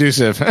very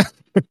conducive.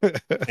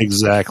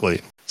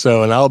 Exactly.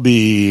 So, and I'll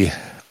be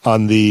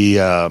on the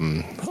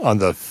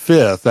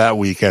 5th that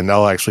weekend.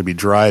 I'll actually be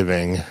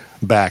driving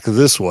back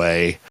this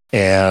way,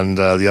 and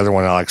the other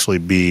one I'll actually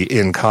be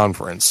in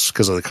conference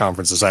because the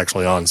conference is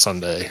actually on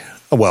Sunday.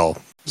 Well,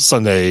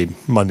 Sunday,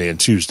 Monday, and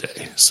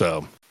Tuesday.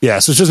 So, yeah,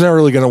 so it's just not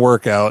really going to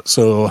work out.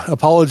 So,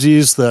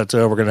 apologies that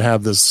we're going to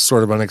have this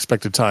sort of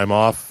unexpected time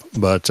off,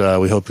 but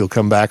we hope you'll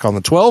come back on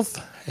the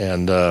 12th,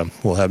 and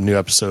we'll have new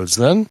episodes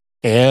then.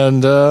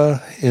 And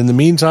in the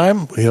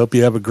meantime, we hope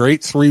you have a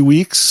great 3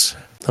 weeks.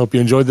 Hope you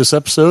enjoyed this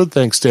episode.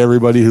 Thanks to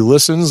everybody who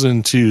listens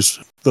and to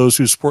those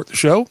who support the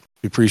show.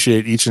 We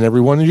appreciate each and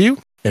every one of you.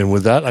 And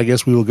with that, I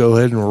guess we will go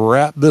ahead and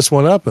wrap this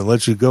one up and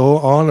let you go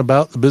on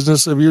about the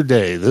business of your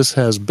day. This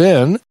has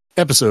been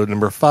episode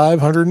number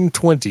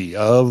 520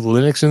 of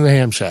Linux in the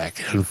Ham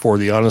Shack. And for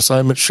the on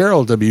assignment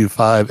Cheryl,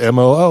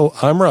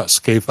 W5MOO, I'm Russ,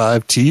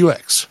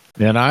 K5TUX.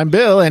 And I'm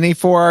Bill,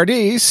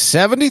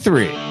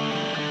 NE4RD73.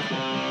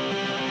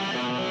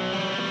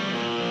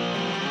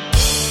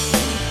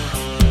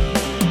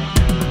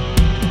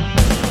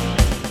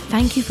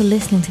 Thank you for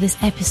listening to this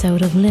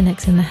episode of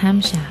Linux in the Ham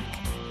Shack.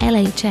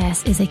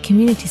 LHS is a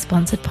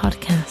community-sponsored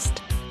podcast.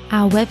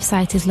 Our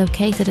website is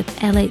located at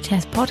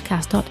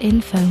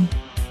lhspodcast.info.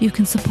 You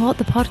can support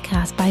the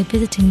podcast by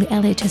visiting the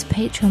LHS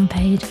Patreon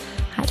page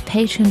at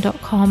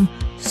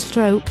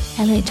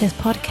patreon.com/LHS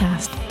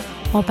podcast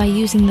or by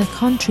using the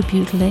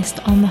contribute list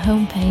on the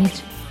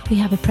homepage. We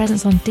have a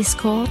presence on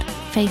Discord,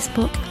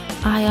 Facebook,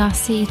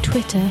 IRC,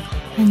 Twitter,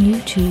 and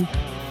YouTube.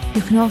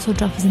 You can also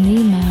drop us an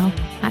email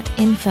at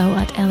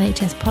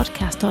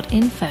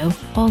info@lhspodcast.info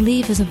or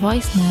leave us a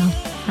voicemail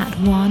at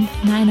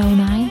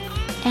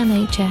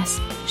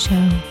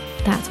 1-909-LHS-SHOW.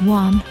 That's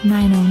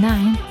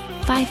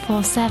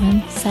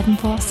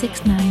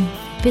 1-909-547-7469.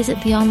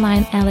 Visit the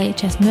online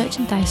LHS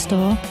merchandise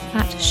store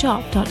at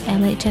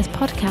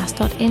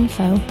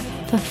shop.lhspodcast.info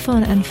for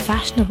fun and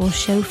fashionable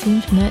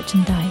show-themed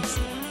merchandise.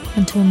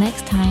 Until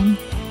next time,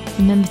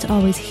 remember to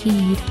always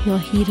heed your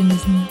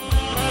hedonism.